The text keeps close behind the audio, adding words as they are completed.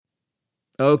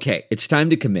Okay, it's time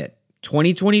to commit.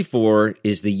 2024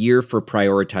 is the year for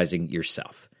prioritizing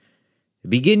yourself.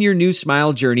 Begin your new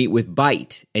smile journey with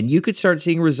Byte, and you could start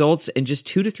seeing results in just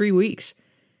 2 to 3 weeks.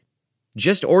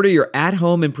 Just order your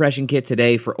at-home impression kit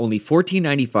today for only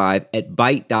 $14.95 at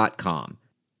Byte.com.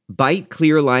 Byte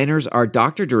clear liners are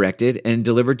doctor-directed and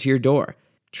delivered to your door.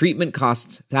 Treatment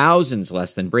costs thousands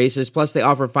less than braces, plus they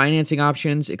offer financing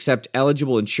options, accept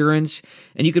eligible insurance,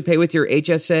 and you could pay with your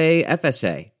HSA,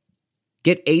 FSA.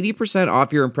 Get 80%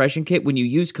 off your impression kit when you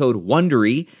use code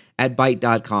WONDERY at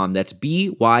Byte.com. That's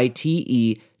BYTE.com.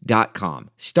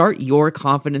 Start your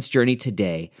confidence journey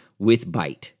today with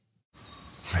Byte.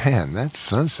 Man, that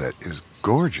sunset is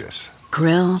gorgeous.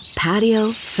 Grill,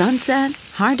 patio, sunset.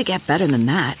 Hard to get better than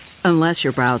that. Unless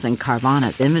you're browsing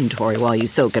Carvana's inventory while you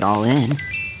soak it all in.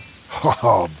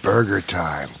 Oh, burger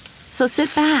time. So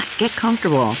sit back, get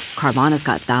comfortable. Carvana's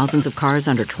got thousands of cars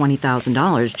under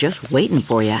 $20,000 just waiting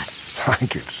for you. I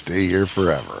could stay here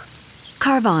forever.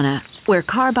 Carvana, where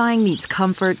car buying meets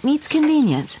comfort, meets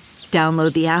convenience.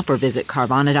 Download the app or visit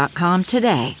Carvana.com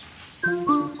today.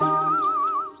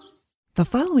 The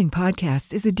following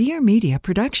podcast is a Dear Media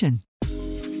production.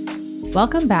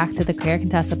 Welcome back to the Career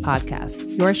Contessa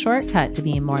podcast, your shortcut to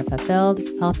being more fulfilled,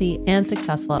 healthy, and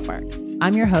successful at work.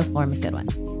 I'm your host, Lauren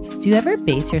McGoodwin. Do you ever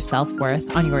base your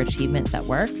self-worth on your achievements at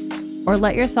work? Or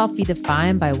let yourself be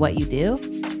defined by what you do?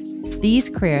 These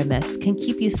career myths can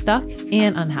keep you stuck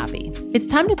and unhappy. It's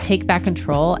time to take back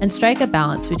control and strike a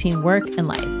balance between work and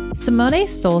life. Simone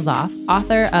Stolzoff,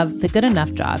 author of The Good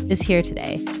Enough Job, is here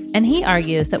today, and he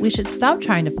argues that we should stop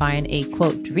trying to find a,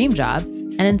 quote, dream job,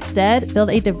 and instead build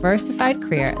a diversified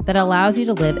career that allows you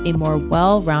to live a more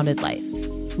well-rounded life.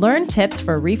 Learn tips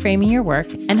for reframing your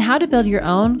work and how to build your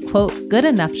own, quote, good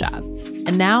enough job.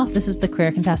 And now, this is the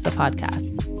Career Contessa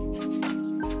podcast.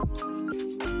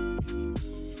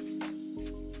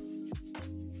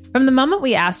 From the moment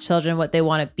we ask children what they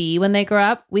want to be when they grow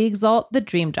up, we exalt the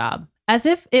dream job, as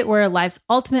if it were life's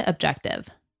ultimate objective.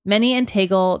 Many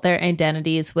entangle their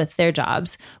identities with their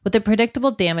jobs, with the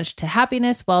predictable damage to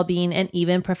happiness, well-being, and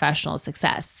even professional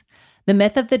success. The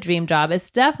myth of the dream job is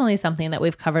definitely something that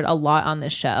we've covered a lot on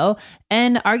this show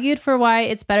and argued for why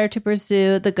it's better to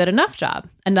pursue the good enough job,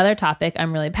 another topic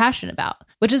I'm really passionate about,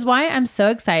 which is why I'm so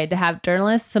excited to have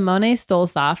journalist Simone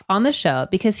Stolzoff on the show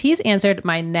because he's answered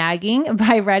my nagging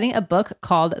by writing a book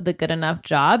called The Good Enough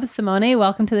Job. Simone,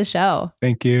 welcome to the show.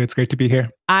 Thank you. It's great to be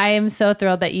here. I am so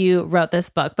thrilled that you wrote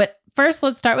this book, but first,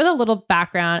 let's start with a little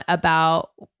background about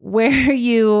where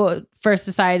you first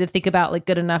decided to think about like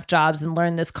good enough jobs and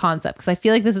learn this concept. Because I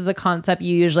feel like this is a concept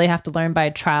you usually have to learn by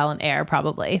trial and error,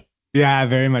 probably. Yeah,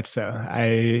 very much so.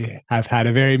 I have had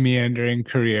a very meandering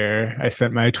career. I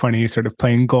spent my 20s sort of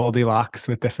playing Goldilocks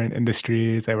with different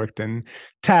industries. I worked in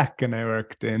tech and I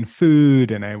worked in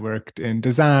food and I worked in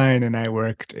design and I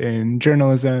worked in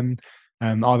journalism,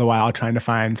 all the while trying to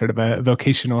find sort of a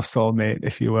vocational soulmate,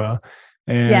 if you will.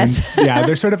 And yes. Yeah,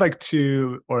 there's sort of like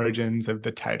two origins of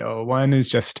the title. One is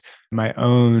just my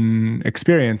own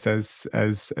experience as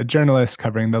a journalist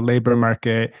covering the labor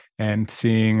market and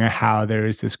seeing how there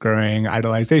is this growing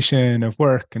idolization of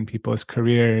work and people's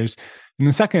careers. And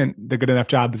the second, The Good Enough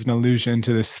Job, is an allusion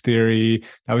to this theory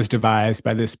that was devised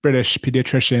by this British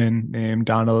pediatrician named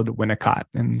Donald Winnicott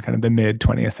in kind of the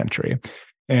mid-20th century.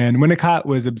 And Winnicott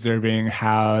was observing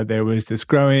how there was this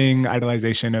growing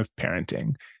idolization of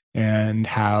parenting, and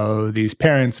how these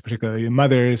parents, particularly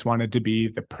mothers, wanted to be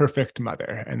the perfect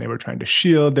mother. And they were trying to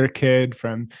shield their kid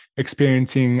from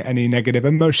experiencing any negative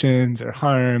emotions or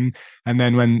harm. And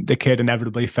then when the kid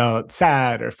inevitably felt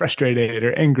sad or frustrated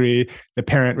or angry, the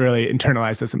parent really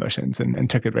internalized those emotions and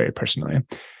took it very personally.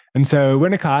 And so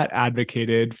Winnicott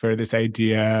advocated for this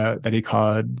idea that he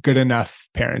called good enough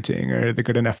parenting or the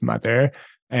good enough mother.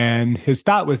 And his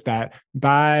thought was that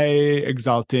by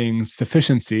exalting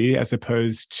sufficiency as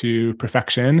opposed to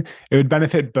perfection, it would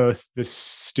benefit both the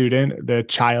student, the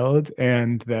child,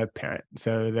 and the parent.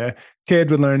 So the kid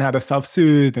would learn how to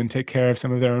self-soothe and take care of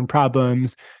some of their own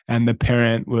problems, and the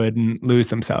parent wouldn't lose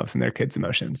themselves in their kids'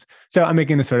 emotions. So I'm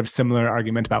making a sort of similar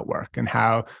argument about work and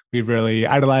how we've really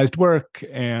idolized work,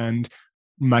 and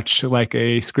much like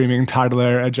a screaming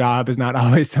toddler, a job is not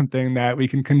always something that we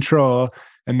can control.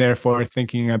 And therefore,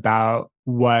 thinking about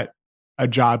what a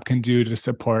job can do to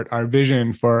support our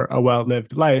vision for a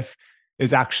well-lived life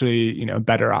is actually,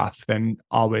 better off than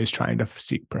always trying to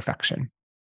seek perfection.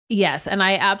 Yes. And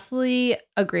I absolutely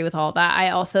agree with all that.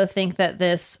 I also think that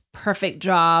this perfect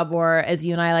job, or as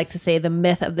you and I like to say, the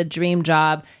myth of the dream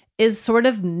job, is sort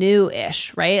of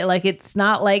new-ish, right? Like it's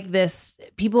not like this,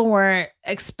 people weren't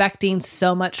expecting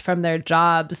so much from their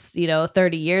jobs,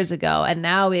 30 years ago. And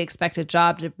now we expect a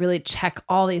job to really check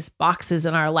all these boxes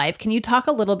in our life. Can you talk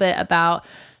a little bit about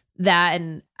that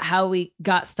and how we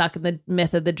got stuck in the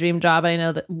myth of the dream job? I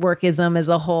know that workism is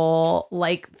a whole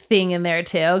thing in there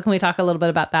too. Can we talk a little bit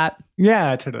about that?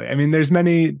 Yeah, totally. I mean, there's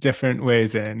many different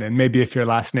ways in, and maybe if your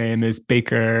last name is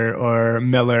Baker or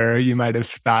Miller, you might have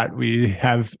thought we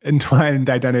have entwined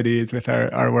identities with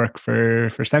our work for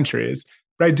centuries.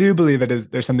 But I do believe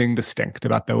there's something distinct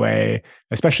about the way,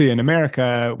 especially in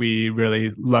America, we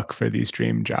really look for these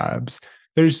dream jobs.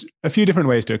 There's a few different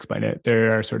ways to explain it.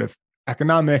 There are sort of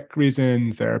economic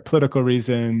reasons, there are political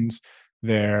reasons,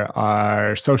 there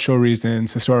are social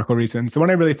reasons, historical reasons. The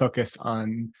one I really focus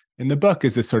on in the book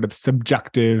is this sort of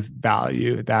subjective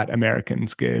value that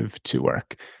Americans give to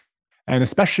work. And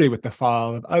especially with the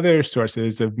fall of other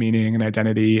sources of meaning and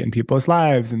identity in people's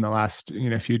lives in the last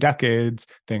few decades,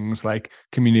 things like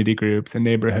community groups and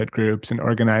neighborhood groups and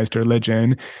organized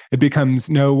religion, it becomes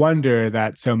no wonder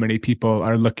that so many people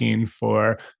are looking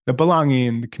for the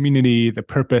belonging, the community, the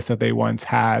purpose that they once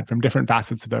had from different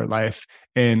facets of their life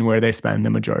in where they spend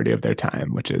the majority of their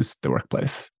time, which is the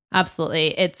workplace.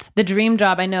 Absolutely. It's the dream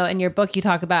job. I know in your book, you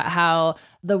talk about how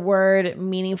the word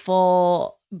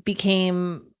meaningful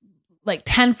became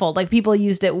tenfold. People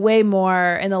used it way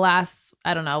more in the last,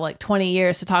 20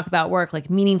 years to talk about work,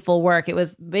 meaningful work. It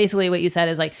was basically what you said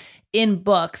is in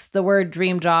books, the word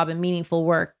dream job and meaningful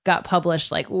work got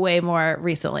published way more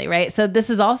recently, right? So this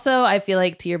is also, I feel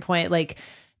to your point,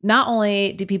 not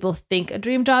only do people think a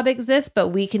dream job exists, but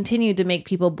we continue to make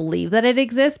people believe that it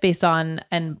exists based on,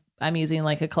 and I'm using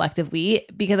a collective we,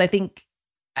 because I think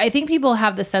people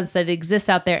have the sense that it exists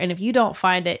out there. And if you don't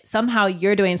find it, somehow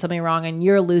you're doing something wrong and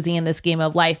you're losing in this game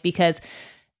of life because,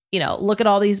 look at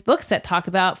all these books that talk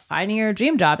about finding your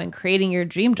dream job and creating your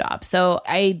dream job. So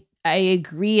I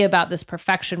agree about this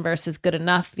perfection versus good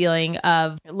enough feeling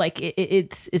of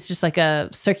it's just a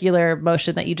circular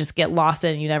motion that you just get lost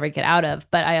in and you never get out of.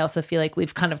 But I also feel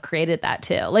we've kind of created that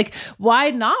too.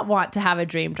 Why not want to have a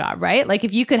dream job, right?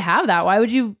 If you could have that, why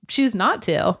would you choose not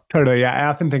to? Totally. Yeah. I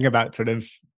often think about sort of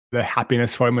the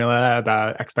happiness formula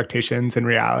about expectations and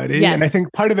reality. Yes. And I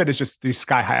think part of it is just these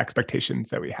sky high expectations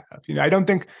that we have. I don't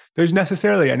think there's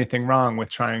necessarily anything wrong with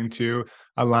trying to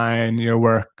align your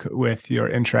work with your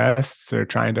interests or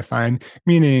trying to find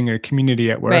meaning or community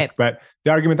at work. Right. But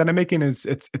the argument that I'm making is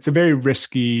it's a very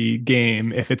risky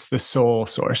game if it's the sole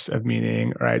source of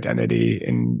meaning or identity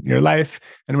in your life.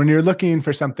 And when you're looking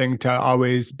for something to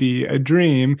always be a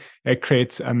dream, it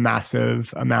creates a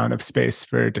massive amount of space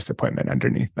for disappointment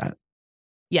underneath that.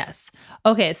 Yes.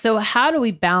 Okay. So how do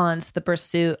we balance the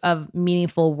pursuit of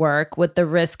meaningful work with the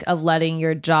risk of letting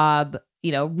your job,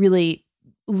 really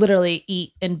literally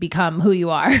eat and become who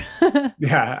you are?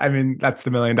 Yeah. I mean, that's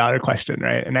the $1 million question,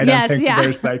 right? And I don't think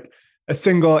there's a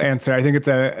single answer. I think it's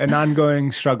an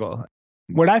ongoing struggle.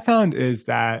 What I found is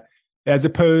that as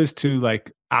opposed to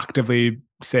actively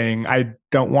saying, I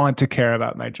don't want to care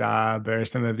about my job, or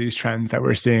some of these trends that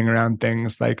we're seeing around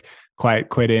things like quiet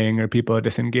quitting or people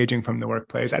disengaging from the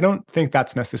workplace, I don't think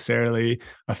that's necessarily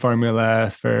a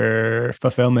formula for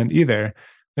fulfillment either.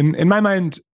 And in my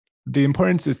mind, the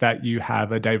importance is that you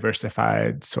have a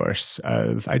diversified source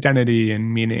of identity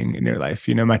and meaning in your life.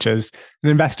 Much as an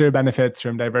investor benefits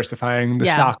from diversifying the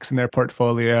stocks in their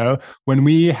portfolio, when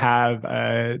we have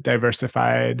a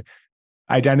diversified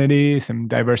identity, some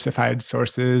diversified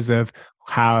sources of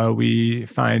how we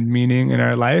find meaning in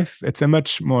our life, it's a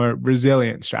much more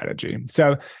resilient strategy.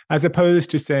 So as opposed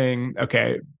to saying,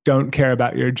 okay, don't care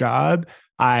about your job,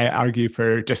 I argue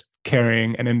for just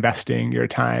caring and investing your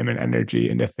time and energy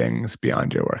into things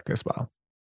beyond your work as well.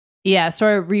 Yeah,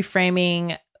 sort of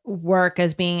reframing work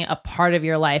as being a part of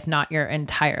your life, not your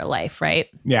entire life, right?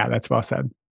 Yeah, that's well said.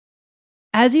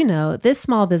 As you know, this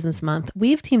Small Business Month,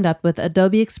 we've teamed up with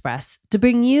Adobe Express to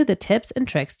bring you the tips and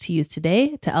tricks to use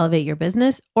today to elevate your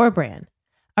business or brand.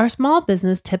 Our small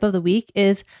business tip of the week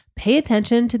is pay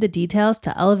attention to the details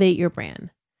to elevate your brand.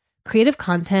 Creative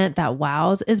content that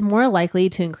wows is more likely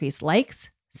to increase likes,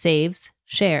 saves,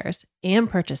 shares, and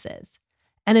purchases.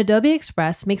 And Adobe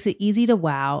Express makes it easy to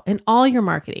wow in all your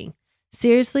marketing.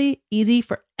 Seriously, easy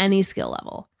for any skill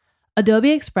level.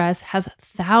 Adobe Express has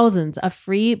thousands of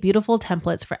free, beautiful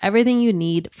templates for everything you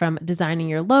need, from designing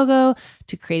your logo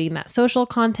to creating that social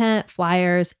content,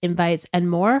 flyers, invites, and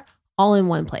more, all in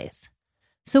one place.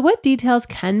 So what details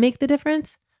can make the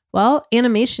difference? Well,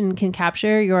 animation can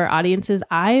capture your audience's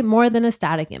eye more than a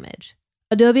static image.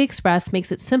 Adobe Express makes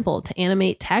it simple to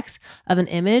animate text of an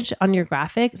image on your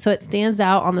graphic so it stands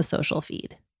out on the social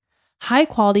feed. High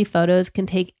quality photos can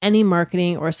take any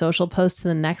marketing or social post to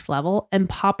the next level and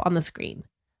pop on the screen.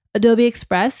 Adobe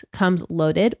Express comes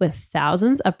loaded with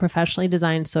thousands of professionally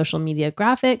designed social media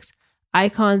graphics,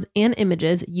 icons, and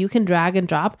images you can drag and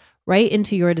drop right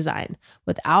into your design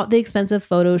without the expensive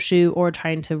photo shoot or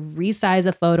trying to resize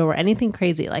a photo or anything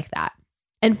crazy like that.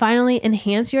 And finally,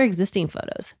 enhance your existing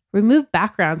photos. Remove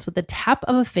backgrounds with the tap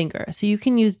of a finger so you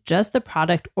can use just the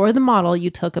product or the model you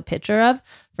took a picture of,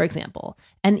 for example,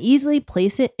 and easily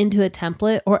place it into a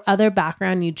template or other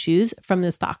background you choose from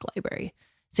the stock library.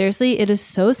 Seriously, it is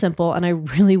so simple, and I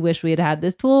really wish we had had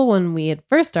this tool when we had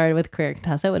first started with Career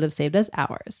Contessa. It would have saved us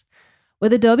hours.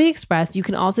 With Adobe Express, you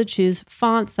can also choose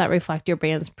fonts that reflect your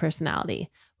brand's personality.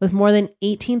 With more than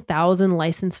 18,000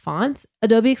 licensed fonts,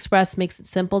 Adobe Express makes it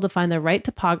simple to find the right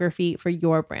typography for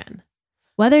your brand.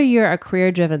 Whether you're a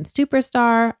career-driven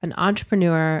superstar, an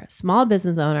entrepreneur, small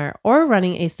business owner, or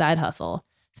running a side hustle,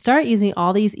 start using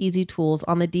all these easy tools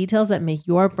on the details that make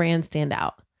your brand stand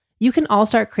out. You can all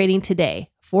start creating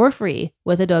today for free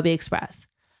with Adobe Express.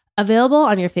 Available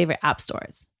on your favorite app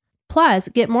stores. Plus,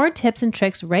 get more tips and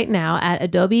tricks right now at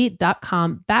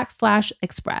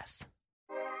adobe.com/express.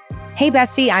 Hey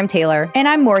bestie, I'm Taylor. And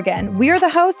I'm Morgan. We are the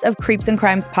hosts of Creeps and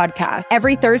Crimes podcast.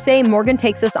 Every Thursday, Morgan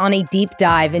takes us on a deep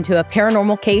dive into a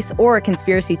paranormal case or a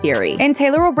conspiracy theory. And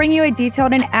Taylor will bring you a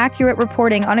detailed and accurate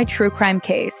reporting on a true crime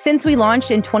case. Since we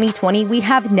launched in 2020, we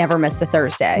have never missed a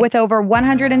Thursday. With over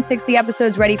 160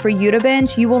 episodes ready for you to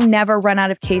binge, you will never run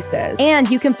out of cases. And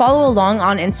you can follow along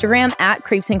on Instagram at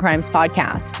Creeps and Crimes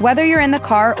podcast. Whether you're in the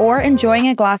car or enjoying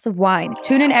a glass of wine,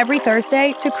 tune in every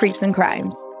Thursday to Creeps and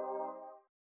Crimes.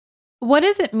 What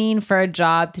does it mean for a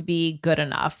job to be good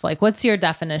enough? Like, what's your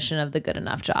definition of the good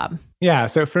enough job? Yeah.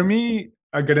 So for me,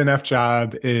 a good enough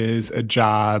job is a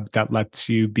job that lets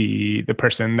you be the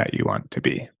person that you want to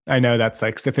be. I know that's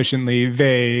like sufficiently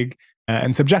vague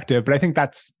and subjective, but I think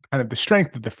that's kind of the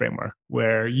strength of the framework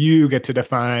where you get to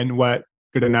define what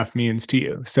good enough means to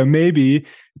you. So maybe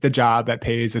it's a job that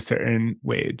pays a certain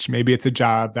wage. Maybe it's a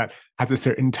job that has a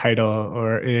certain title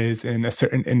or is in a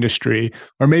certain industry.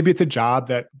 Or maybe it's a job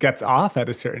that gets off at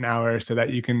a certain hour so that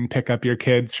you can pick up your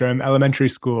kids from elementary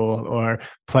school or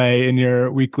play in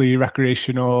your weekly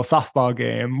recreational softball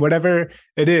game. Whatever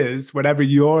it is, whatever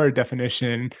your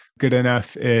definition good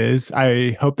enough is,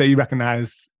 I hope that you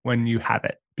recognize when you have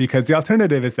it. Because the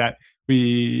alternative is that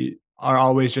we are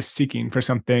always just seeking for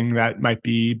something that might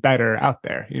be better out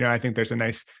there. You know, I think there's a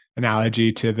nice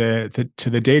analogy to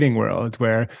the dating world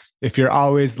where if you're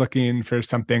always looking for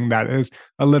something that is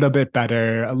a little bit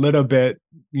better, a little bit,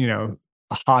 you know,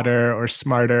 hotter or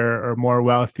smarter or more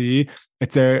wealthy,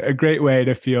 it's a great way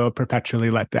to feel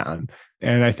perpetually let down.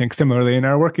 And I think similarly in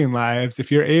our working lives,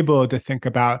 if you're able to think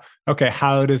about, okay,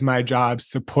 how does my job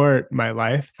support my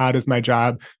life? How does my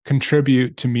job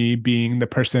contribute to me being the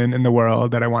person in the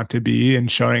world that I want to be and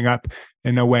showing up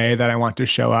in a way that I want to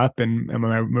show up in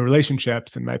my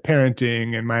relationships and my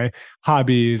parenting and my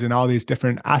hobbies and all these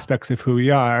different aspects of who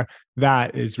we are?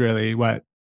 That is really what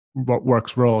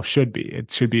work's role should be.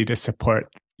 It should be to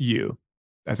support you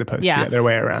as opposed to the other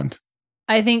way around.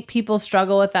 I think people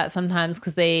struggle with that sometimes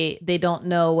because they don't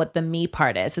know what the me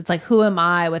part is. It's like, who am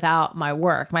I without my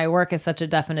work? My work is such a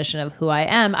definition of who I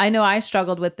am. I know I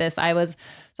struggled with this. I was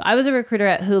a recruiter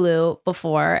at Hulu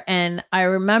before, and I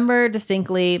remember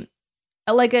distinctly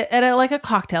at a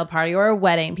cocktail party or a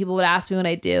wedding, people would ask me what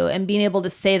I do, and being able to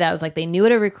say that was like they knew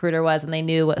what a recruiter was and they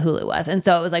knew what Hulu was. And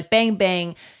so it was like bang,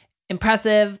 bang,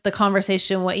 impressive. The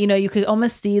conversation, what, you know, you could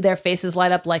almost see their faces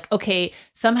light up like, okay,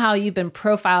 somehow you've been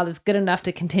profiled as good enough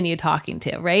to continue talking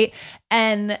to, right?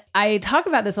 And I talk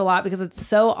about this a lot because it's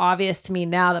so obvious to me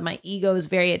now that my ego is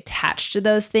very attached to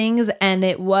those things. And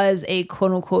it was a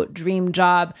quote unquote dream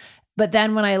job. But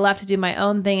then when I left to do my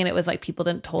own thing, and it was like people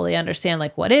didn't totally understand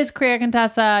like, what is Career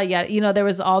Contessa? Yeah, you know, there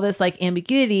was all this like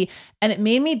ambiguity, and it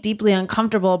made me deeply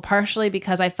uncomfortable, partially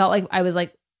because I felt like I was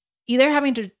like either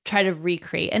having to try to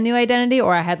recreate a new identity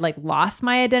or I had like lost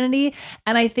my identity.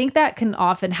 And I think that can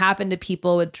often happen to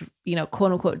people with, you know,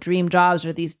 quote unquote dream jobs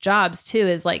or these jobs too,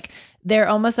 is like they're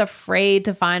almost afraid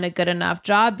to find a good enough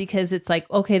job because it's like,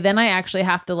 okay, then I actually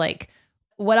have to like,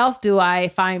 what else do I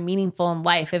find meaningful in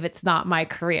life if it's not my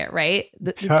career, right?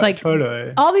 It's like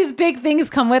totally. All these big things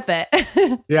come with it.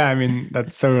 Yeah, I mean,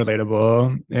 that's so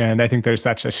relatable. And I think there's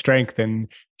such a strength in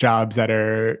jobs that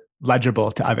are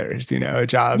legible to others, you know, a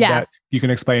job that you can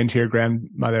explain to your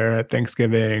grandmother at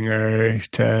Thanksgiving or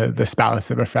to the spouse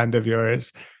of a friend of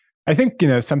yours. I think, you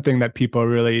know, something that people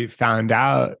really found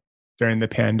out during the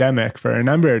pandemic for a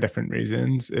number of different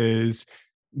reasons is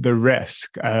the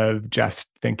risk of just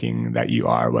thinking that you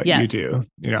are what you do.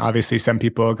 You know, obviously some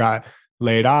people got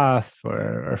laid off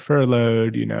or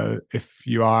furloughed. If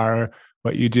you are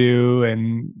what you do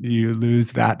and you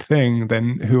lose that thing,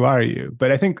 then who are you?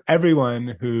 But I think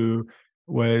everyone who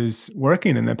was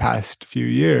working in the past few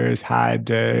years had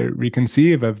to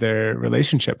reconceive of their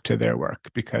relationship to their work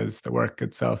because the work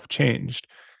itself changed.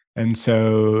 And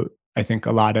so I think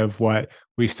a lot of what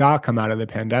we saw come out of the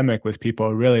pandemic was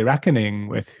people really reckoning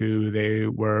with who they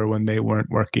were when they weren't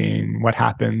working. What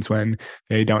happens when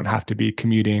they don't have to be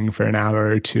commuting for an hour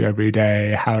or two every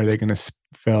day? How are they going to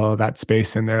fill that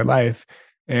space in their life?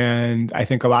 And I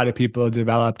think a lot of people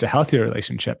developed a healthier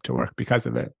relationship to work because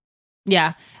of it.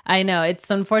 Yeah, I know. It's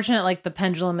unfortunate, like the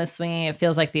pendulum is swinging. It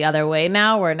feels like the other way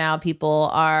now, where now people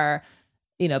are,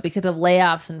 because of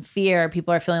layoffs and fear,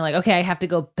 people are feeling like, okay, I have to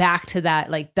go back to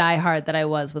that like diehard that I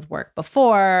was with work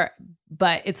before.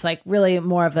 But it's like really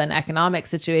more of an economic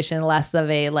situation, less of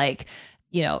a like,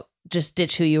 just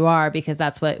ditch who you are because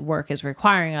that's what work is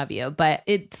requiring of you. But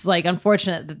it's like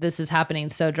unfortunate that this is happening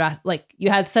so drastic. Like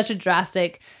you had such a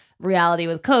drastic reality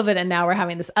with COVID, and now we're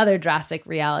having this other drastic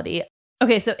reality.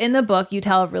 Okay, so in the book, you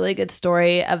tell a really good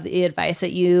story of the advice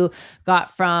that you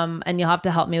got from, and you'll have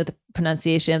to help me with the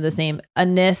pronunciation of this name,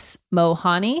 Anis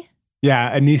Mohani.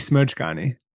 Yeah, Anis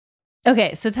Mojgani.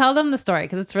 Okay, so tell them the story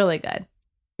because it's really good.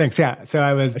 Thanks. Yeah. So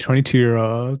I was a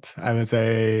 22-year-old. I was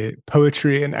a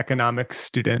poetry and economics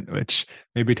student, which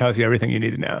maybe tells you everything you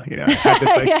need to know. I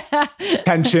had this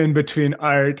tension between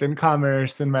art and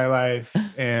commerce in my life.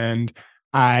 And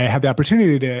I had the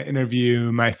opportunity to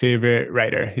interview my favorite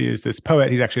writer. He is this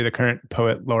poet. He's actually the current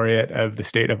poet laureate of the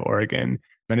state of Oregon.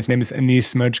 And his name is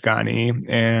Anis Mojgani.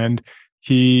 And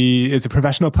he is a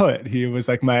professional poet. He was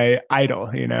like my idol.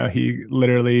 He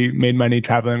literally made money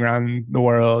traveling around the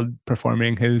world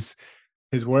performing his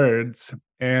words.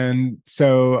 And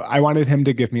so I wanted him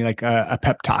to give me like a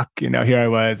pep talk. Here I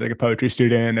was like a poetry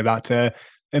student about to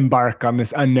embark on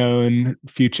this unknown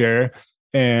future.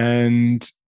 And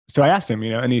so I asked him,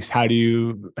 Anis, how do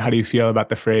you feel about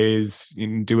the phrase,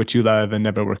 do what you love and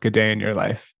never work a day in your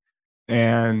life?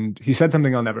 And he said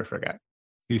something I'll never forget.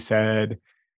 He said,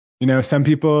 some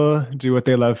people do what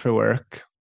they love for work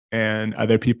and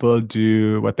other people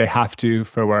do what they have to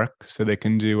for work so they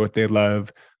can do what they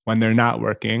love when they're not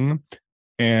working.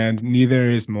 And neither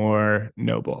is more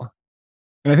noble.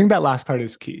 And I think that last part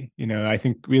is key. I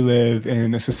think we live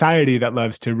in a society that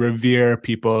loves to revere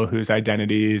people whose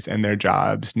identities and their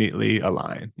jobs neatly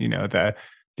align.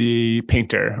 The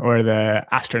painter or the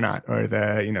astronaut or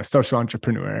the, social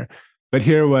entrepreneur. But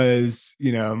here was,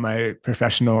 my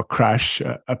professional crush,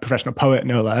 a professional poet,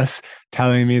 no less,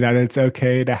 telling me that it's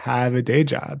okay to have a day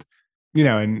job,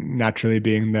 and naturally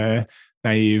being the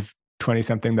naive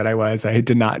 20-something that I was, I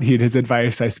did not heed his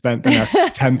advice. I spent the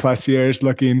next 10 plus years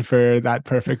looking for that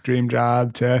perfect dream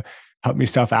job to help me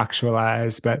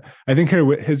self-actualize. But I think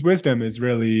his wisdom is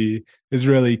really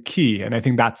key. And I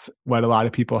think that's what a lot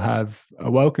of people have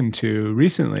awoken to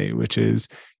recently, which is,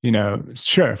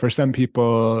 sure, for some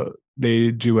people,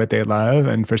 they do what they love.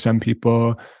 And for some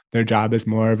people, their job is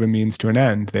more of a means to an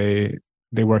end. They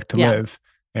work to live.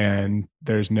 And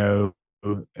it's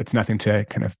nothing to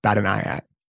kind of bat an eye at.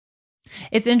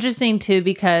 It's interesting too,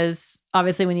 because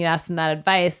obviously when you asked them that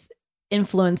advice,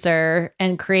 influencer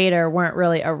and creator weren't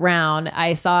really around.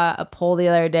 I saw a poll the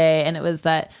other day and it was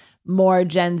that more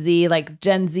Gen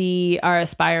Z are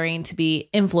aspiring to be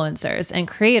influencers and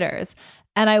creators.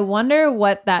 And I wonder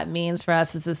what that means for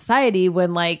us as a society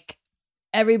when like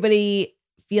everybody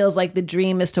feels like the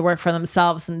dream is to work for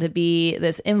themselves and to be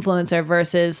this influencer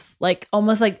versus like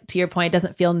almost like to your point, it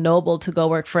doesn't feel noble to go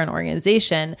work for an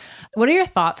organization. What are your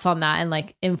thoughts on that and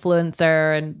like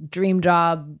influencer and dream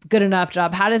job, good enough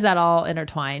job? How does that all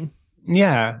intertwine?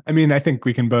 Yeah. I mean, I think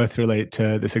we can both relate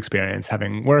to this experience,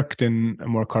 having worked in a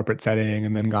more corporate setting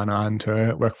and then gone on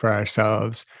to work for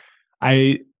ourselves.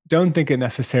 I don't think it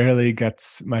necessarily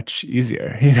gets much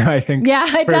easier. I think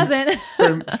it doesn't.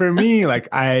 for me, like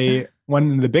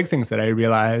one of the big things that I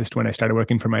realized when I started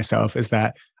working for myself is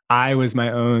that I was my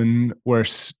own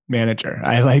worst manager.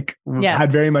 I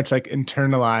had very much like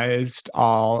internalized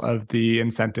all of the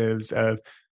incentives of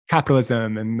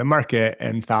capitalism and the market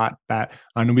and thought that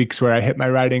on weeks where I hit my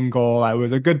writing goal, I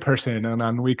was a good person. And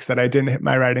on weeks that I didn't hit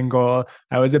my writing goal,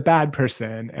 I was a bad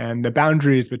person. And the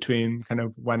boundaries between kind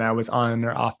of when I was on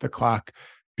or off the clock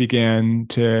began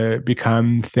to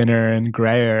become thinner and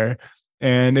grayer.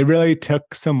 And it really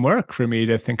took some work for me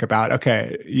to think about,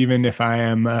 okay, even if I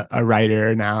am a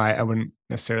writer now, I wouldn't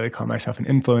necessarily call myself an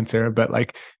influencer, but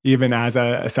like even as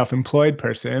a self-employed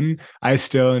person, I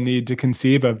still need to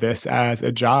conceive of this as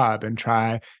a job and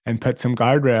try and put some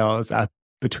guardrails up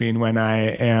between when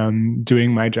I am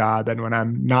doing my job and when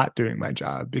I'm not doing my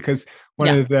job. Because one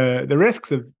of the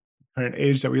risks of current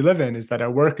age that we live in is that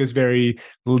our work is very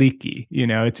leaky.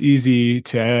 It's easy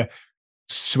to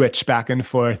switch back and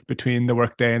forth between the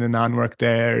workday and the non-work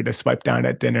day, or to swipe down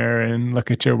at dinner and look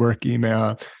at your work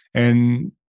email.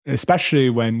 And especially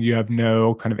when you have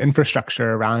no kind of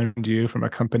infrastructure around you from a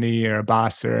company or a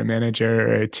boss or a manager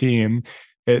or a team,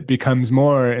 it becomes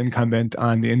more incumbent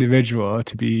on the individual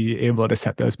to be able to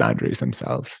set those boundaries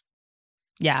themselves.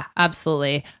 Yeah,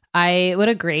 absolutely. I would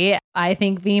agree. I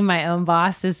think being my own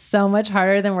boss is so much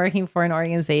harder than working for an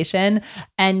organization.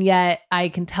 And yet I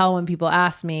can tell when people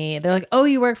ask me, they're like, oh,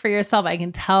 you work for yourself. I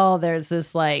can tell there's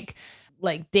this like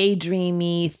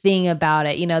daydreamy thing about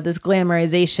it, this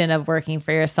glamorization of working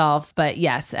for yourself. But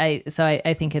yes, I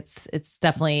think it's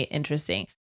definitely interesting.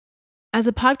 As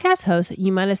a podcast host,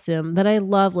 you might assume that I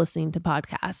love listening to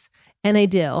podcasts, and I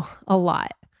do a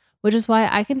lot, which is why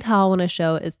I can tell when a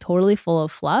show is totally full of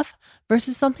fluff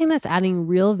versus something that's adding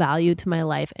real value to my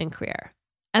life and career.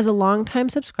 As a longtime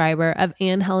subscriber of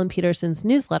Anne Helen Peterson's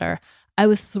newsletter, I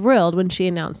was thrilled when she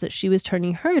announced that she was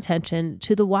turning her attention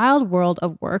to the wild world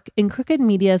of work in Crooked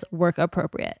Media's Work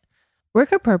Appropriate.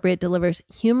 Work Appropriate delivers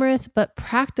humorous but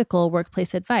practical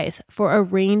workplace advice for a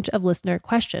range of listener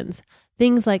questions.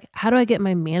 Things like, how do I get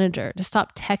my manager to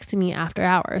stop texting me after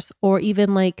hours? Or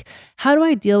even like, how do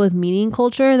I deal with meeting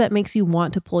culture that makes you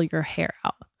want to pull your hair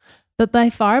out? But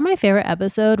by far my favorite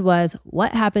episode was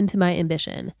What Happened to My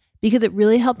Ambition, because it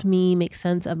really helped me make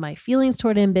sense of my feelings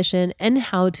toward ambition and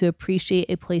how to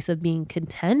appreciate a place of being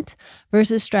content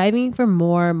versus striving for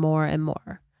more, and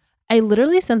more. I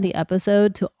literally sent the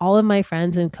episode to all of my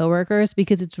friends and coworkers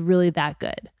because it's really that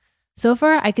good. So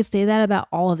far, I could say that about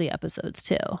all of the episodes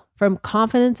too. From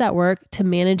confidence at work to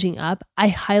managing up, I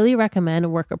highly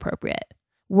recommend Work Appropriate.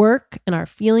 Work and our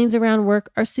feelings around work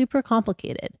are super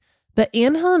complicated, but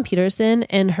Anne Helen Peterson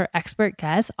and her expert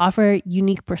guests offer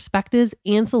unique perspectives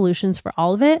and solutions for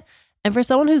all of it. And for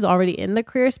someone who's already in the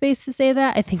career space to say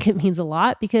that, I think it means a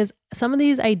lot, because some of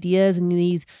these ideas and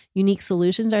these unique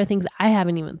solutions are things I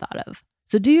haven't even thought of.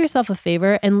 So do yourself a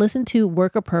favor and listen to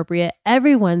Work Appropriate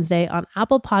every Wednesday on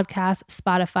Apple Podcasts,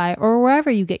 Spotify, or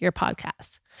wherever you get your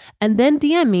podcasts. And then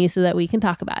DM me so that we can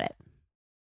talk about it.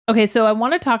 Okay, so I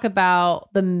want to talk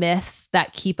about the myths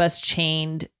that keep us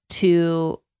chained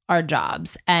to our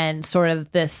jobs and sort of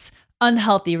this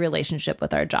unhealthy relationship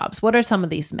with our jobs. What are some of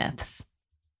these myths?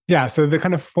 Yeah, so the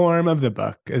kind of form of the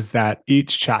book is that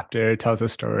each chapter tells a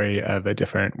story of a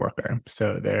different worker.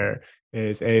 So there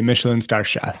is a Michelin star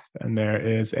chef, and there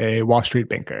is a Wall Street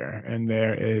banker, and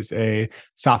there is a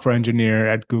software engineer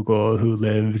at Google who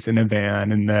lives in a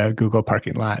van in the Google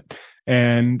parking lot.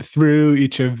 And through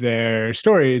each of their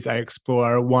stories, I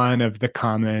explore one of the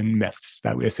common myths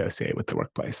that we associate with the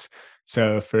workplace.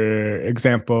 So for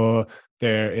example,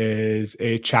 there is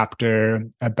a chapter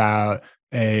about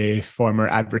a former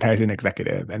advertising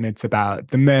executive, and it's about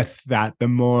the myth that the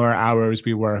more hours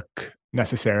we work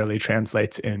necessarily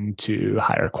translates into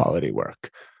higher quality work.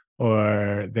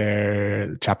 Or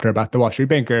their chapter about the Wall Street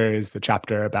banker is the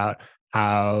chapter about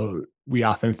how we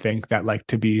often think that like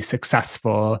to be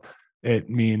successful, it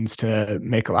means to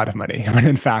make a lot of money, when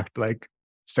in fact, like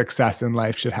success in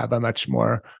life should have a much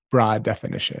more broad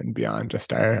definition beyond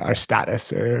just our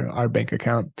status or our bank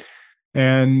account.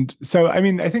 And so, I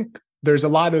mean, I think there's a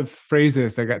lot of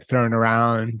phrases that get thrown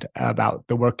around about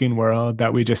the working world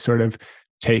that we just sort of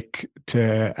take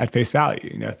to at face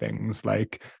value, things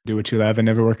like do what you love and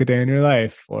never work a day in your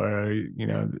life, or,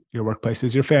 your workplace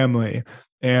is your family.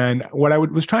 And what I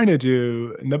was trying to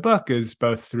do in the book is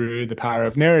both through the power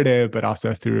of narrative, but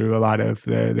also through a lot of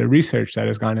the research that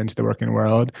has gone into the working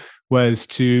world, was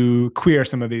to queer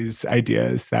some of these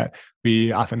ideas that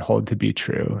we often hold to be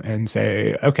true and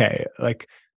say, okay, like,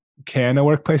 can a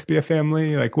workplace be a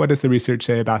family? Like, what does the research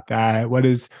say about that? What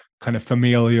does kind of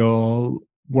familial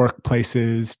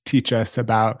workplaces teach us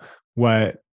about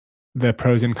what the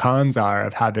pros and cons are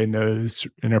of having those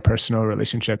interpersonal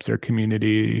relationships or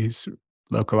communities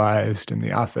localized in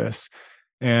the office?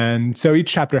 And so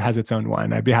each chapter has its own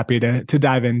one. I'd be happy to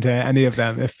dive into any of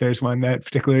them if there's one that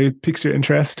particularly piques your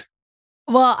interest.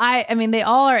 Well, I mean, they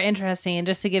all are interesting. And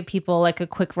just to give people like a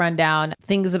quick rundown,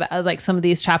 things about like some of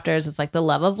these chapters is like the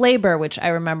love of labor, which I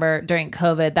remember during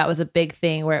COVID, that was a big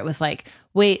thing where it was like,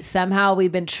 wait, somehow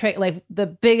we've been tricked. Like the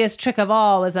biggest trick of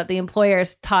all was that the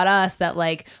employers taught us that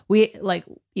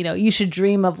you should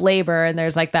dream of labor. And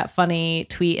there's like that funny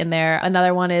tweet in there.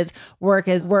 Another one is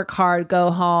work hard,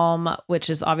 go home, which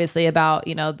is obviously about,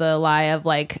 the lie of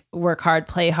like work hard,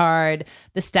 play hard,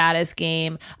 the status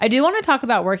game. I do want to talk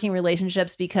about working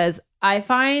relationships because I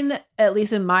find, at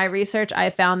least in my research,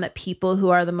 I found that people who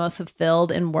are the most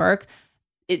fulfilled in work,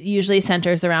 it usually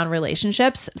centers around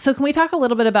relationships. So can we talk a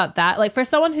little bit about that? Like for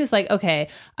someone who's like, okay,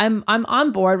 I'm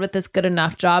on board with this good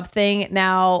enough job thing.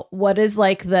 Now, what is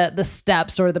like the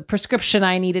steps or the prescription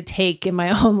I need to take in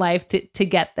my own life to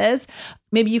get this?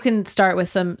 Maybe you can start with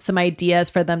some ideas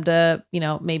for them to,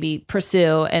 maybe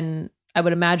pursue. And I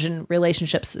would imagine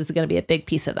relationships is going to be a big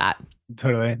piece of that.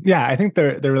 Totally. Yeah, I think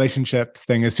the relationships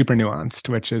thing is super nuanced,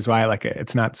 which is why I like it.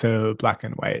 It's not so black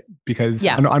and white because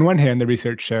on one hand, the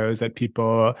research shows that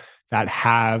people that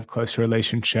have close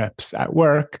relationships at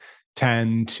work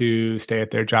tend to stay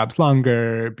at their jobs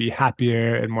longer, be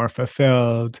happier and more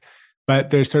fulfilled. But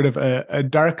there's sort of a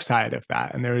dark side of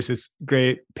that. And there was this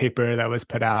great paper that was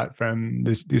put out from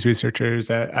these researchers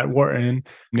at Wharton,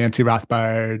 Nancy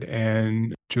Rothbard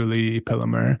and Julie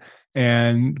Pillamer.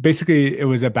 And basically, it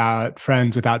was about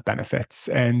friends without benefits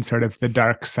and sort of the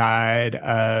dark side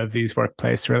of these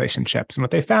workplace relationships. And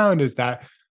what they found is that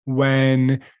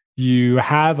when you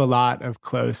have a lot of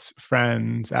close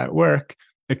friends at work,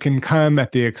 it can come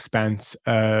at the expense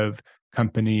of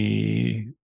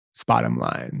company's bottom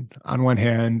line. On one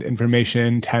hand,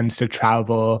 information tends to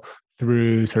travel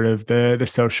through sort of the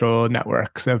social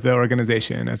networks of the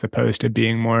organization as opposed to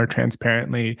being more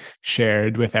transparently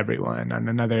shared with everyone. On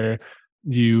another,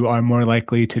 you are more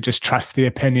likely to just trust the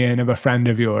opinion of a friend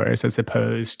of yours as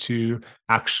opposed to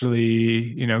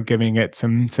actually, giving it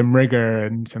some rigor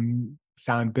and some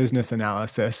sound business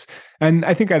analysis. And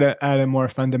I think at a more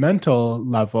fundamental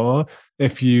level,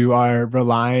 if you are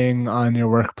relying on your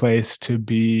workplace to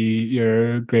be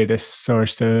your greatest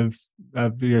source of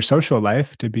your social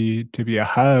life, to be a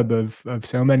hub of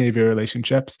so many of your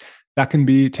relationships, that can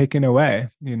be taken away.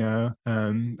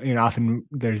 Often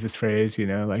there's this phrase,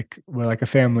 like we're like a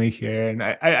family here, and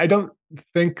I don't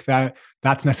think that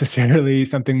that's necessarily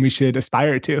something we should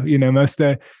aspire to. Most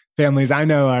of the families I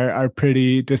know are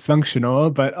pretty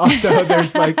dysfunctional, but also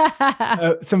there's like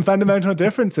some fundamental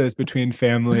differences between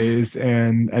families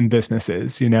and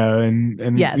businesses,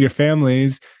 and yes. Your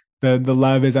families, the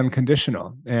love is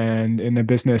unconditional. And in the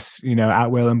business,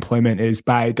 at-will employment is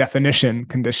by definition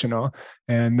conditional.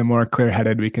 And the more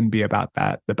clear-headed we can be about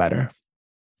that, the better.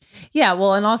 Yeah.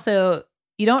 Well, and also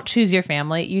you don't choose your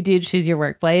family. You do choose your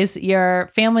workplace. Your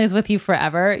family is with you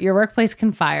forever. Your workplace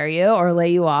can fire you or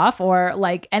lay you off or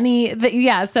like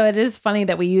so it is funny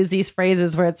that we use these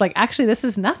phrases where it's like, actually, this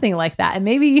is nothing like that. And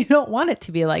maybe you don't want it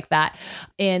to be like that.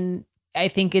 And I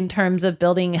think in terms of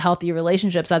building healthy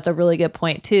relationships, that's a really good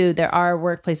point too. There are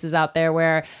workplaces out there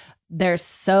where they're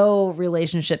so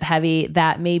relationship heavy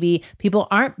that maybe people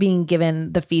aren't being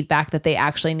given the feedback that they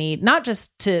actually need, not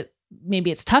just to,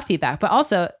 maybe it's tough feedback, but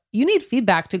also you need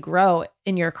feedback to grow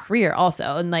in your career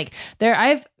also. And like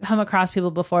I've come across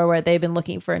people before where they've been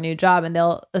looking for a new job and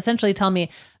they'll essentially tell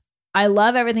me, I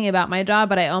love everything about my job,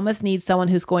 but I almost need someone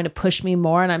who's going to push me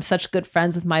more. And I'm such good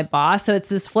friends with my boss. So it's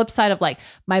this flip side of like,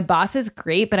 my boss is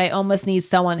great, but I almost need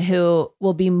someone who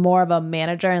will be more of a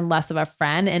manager and less of a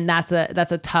friend. And that's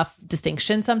a tough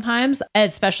distinction sometimes,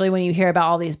 especially when you hear about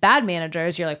all these bad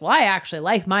managers. You're like, well, I actually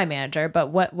like my manager,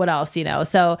 but what else,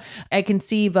 So I can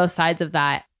see both sides of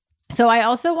that. So I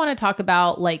also want to talk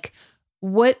about like,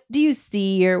 what do you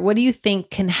see or what do you think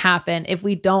can happen if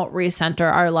we don't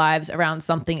recenter our lives around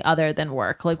something other than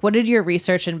work? Like, what did your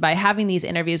research, and by having these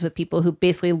interviews with people who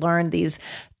basically learned these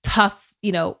tough,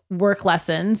 work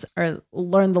lessons or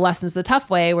learned the lessons the tough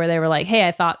way, where they were like, hey,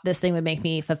 I thought this thing would make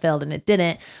me fulfilled and it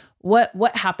didn't.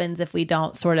 What happens if we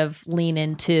don't sort of lean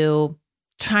into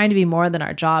trying to be more than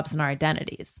our jobs and our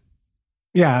identities?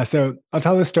 Yeah, so I'll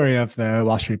tell the story of the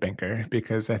Wall Street banker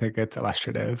because I think it's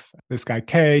illustrative. This guy,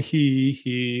 Kay,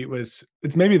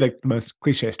 it's maybe like the most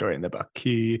cliche story in the book.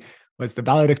 He was the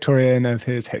valedictorian of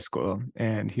his high school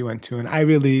and he went to an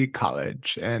Ivy League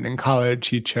college. And in college,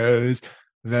 he chose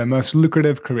the most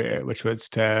lucrative career, which was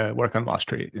to work on Wall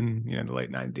Street in the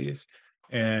late 90s.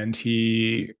 And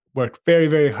he worked very,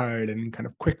 very hard and kind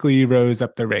of quickly rose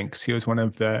up the ranks. He was one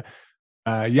of the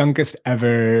youngest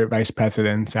ever vice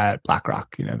presidents at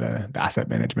BlackRock, the asset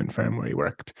management firm where he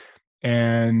worked.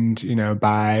 And,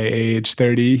 by age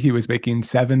 30, he was making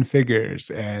 7 figures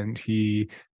and he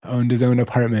owned his own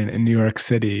apartment in New York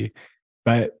City.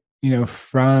 But,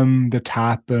 from the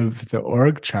top of the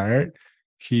org chart,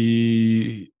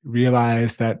 he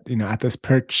realized that, at this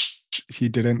perch, he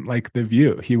didn't like the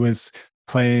view. He was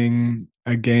playing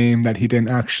a game that he didn't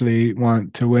actually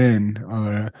want to win.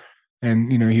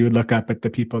 And he would look up at the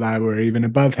people that were even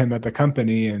above him at the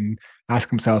company and ask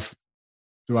himself,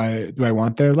 do I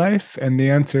want their life? And the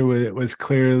answer was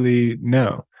clearly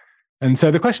no. And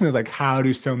so the question is, like, how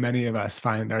do so many of us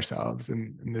find ourselves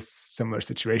in this similar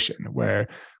situation where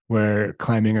we're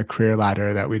climbing a career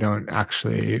ladder that we don't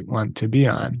actually want to be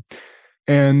on?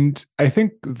 And I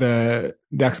think the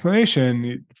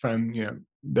explanation from,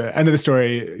 the end of the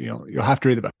story, you'll have to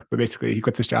read the book, but basically he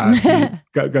quits his job, he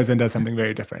goes and does something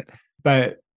very different.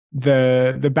 But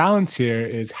the balance here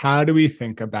is, how do we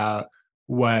think about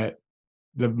what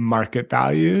the market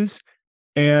values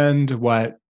and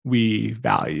what we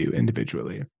value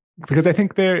individually? Because I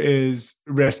think there is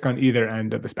risk on either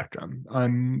end of the spectrum.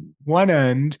 On one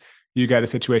end, you get a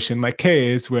situation like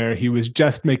Kay's, where he was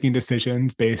just making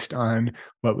decisions based on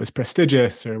what was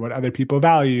prestigious or what other people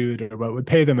valued or what would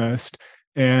pay the most,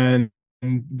 and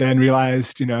then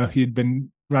realized, he'd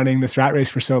been running this rat race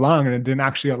for so long and it didn't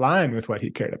actually align with what he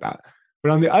cared about.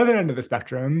 But on the other end of the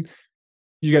spectrum,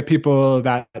 you get people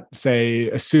that, say,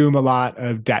 assume a lot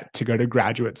of debt to go to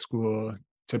graduate school,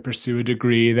 to pursue a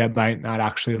degree that might not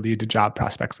actually lead to job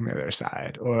prospects on the other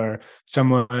side, or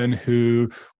someone who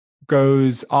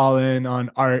goes all in on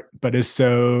art but is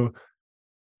so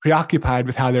preoccupied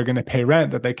with how they're going to pay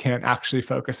rent that they can't actually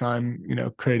focus on,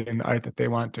 creating the art that they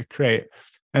want to create.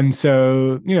 And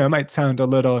so, it might sound a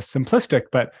little simplistic,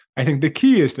 but I think the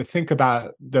key is to think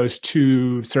about those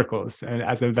two circles and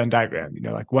as a Venn diagram,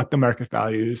 like what the market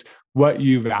values, what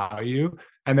you value,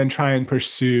 and then try and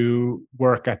pursue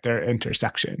work at their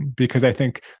intersection, because I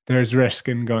think there's risk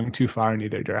in going too far in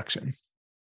either direction.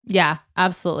 Yeah,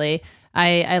 absolutely.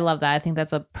 I love that. I think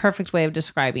that's a perfect way of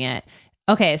describing it.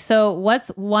 Okay, so what's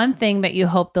one thing that you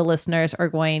hope the listeners are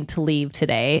going to leave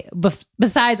today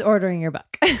besides ordering your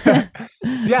book?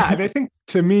 Yeah, and I think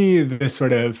to me, this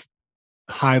sort of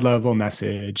high-level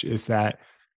message is that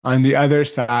on the other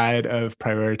side of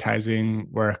prioritizing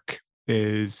work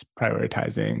is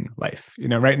prioritizing life.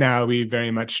 Right now we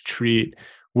very much treat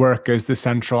work as the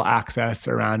central axis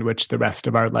around which the rest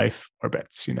of our life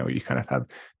orbits. You kind of have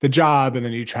the job and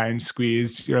then you try and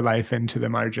squeeze your life into the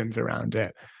margins around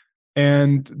it.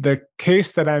 And the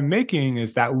case that I'm making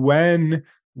is that when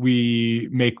we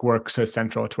make work so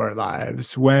central to our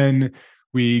lives, when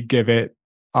we give it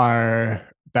our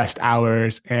best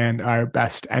hours and our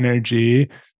best energy,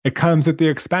 it comes at the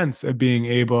expense of being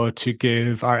able to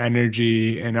give our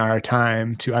energy and our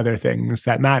time to other things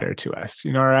that matter to us.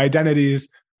 Our identities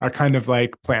are kind of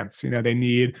like plants. They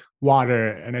need water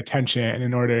and attention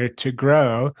in order to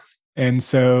grow. And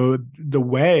so the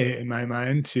way, in my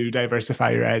mind, to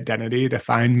diversify your identity, to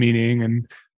find meaning and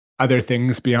other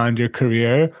things beyond your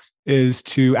career is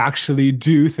to actually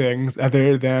do things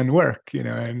other than work,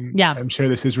 and yeah. I'm sure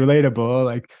this is relatable.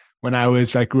 Like when I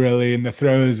was really in the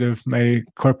throes of my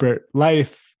corporate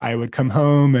life, I would come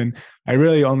home and I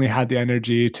really only had the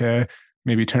energy to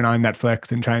maybe turn on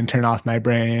Netflix and try and turn off my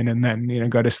brain and then,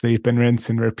 go to sleep and rinse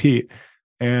and repeat.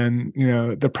 And,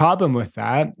 the problem with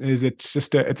that is it's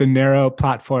a narrow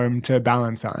platform to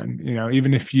balance on,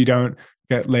 even if you don't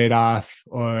get laid off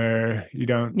or you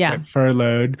don't get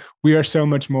furloughed, we are so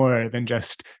much more than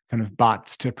just kind of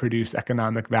bots to produce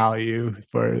economic value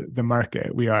for the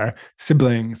market. We are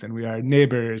siblings and we are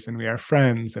neighbors and we are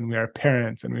friends and we are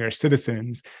parents and we are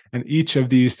citizens. And each of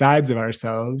these sides of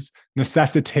ourselves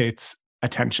necessitates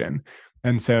attention.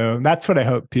 And so that's what I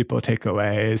hope people take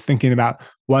away, is thinking about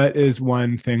what is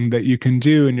one thing that you can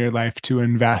do in your life to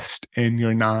invest in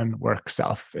your non-work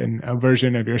self, in a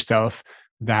version of yourself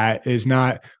that is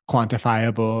not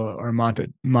quantifiable or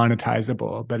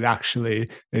monetizable, but actually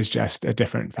is just a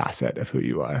different facet of who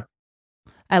you are.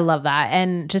 I love that.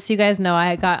 And just so you guys know,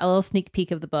 I got a little sneak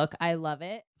peek of the book. I love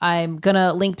it. I'm going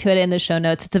to link to it in the show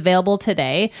notes. It's available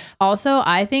today. Also,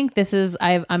 I think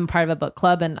I'm part of a book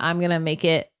club, and I'm going to make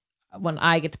it when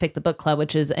I get to pick the book club,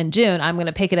 which is in June. I'm going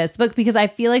to pick it as the book because I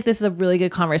feel like this is a really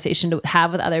good conversation to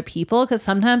have with other people. Because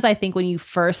sometimes I think when you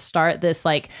first start this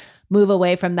move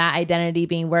away from that identity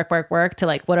being work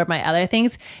to what are my other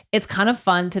things, it's kind of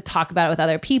fun to talk about it with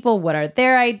other people. What are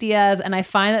their ideas? And I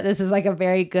find that this is a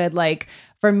very good,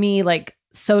 for me,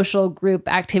 social group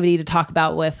activity to talk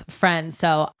about with friends.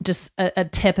 So just a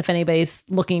tip if anybody's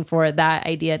looking for that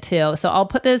idea too. So I'll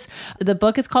put the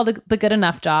book is called The Good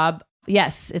Enough Job.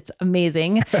 Yes, it's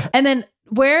amazing. And then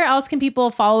where else can people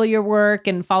follow your work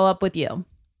and follow up with you?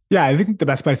 Yeah, I think the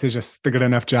best place is just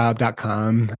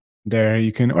thegoodenoughjob.com. There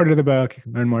you can order the book, you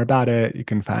can learn more about it. You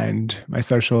can find my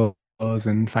socials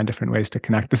and find different ways to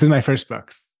connect. This is my first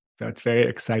book, so it's very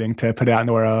exciting to put it out in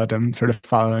the world. I'm sort of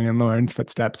following in Lauren's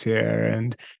footsteps here.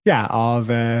 And yeah, all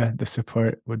the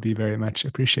support would be very much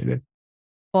appreciated.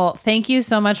 Well, thank you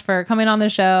so much for coming on the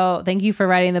show. Thank you for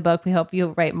writing the book. We hope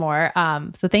you write more.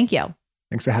 So thank you.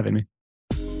 Thanks for having me.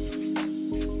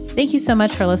 Thank you so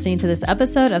much for listening to this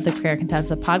episode of the Career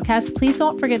Contessa podcast. Please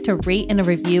don't forget to rate and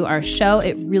review our show.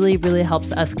 It really, really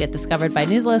helps us get discovered by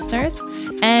news listeners.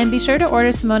 And be sure to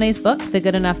order Simone's book, The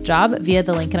Good Enough Job, via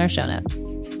the link in our show notes.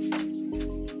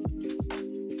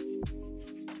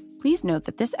 Please note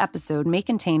that this episode may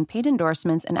contain paid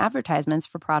endorsements and advertisements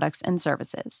for products and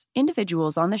services.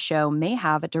 Individuals on the show may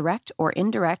have a direct or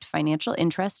indirect financial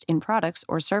interest in products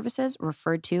or services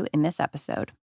referred to in this episode.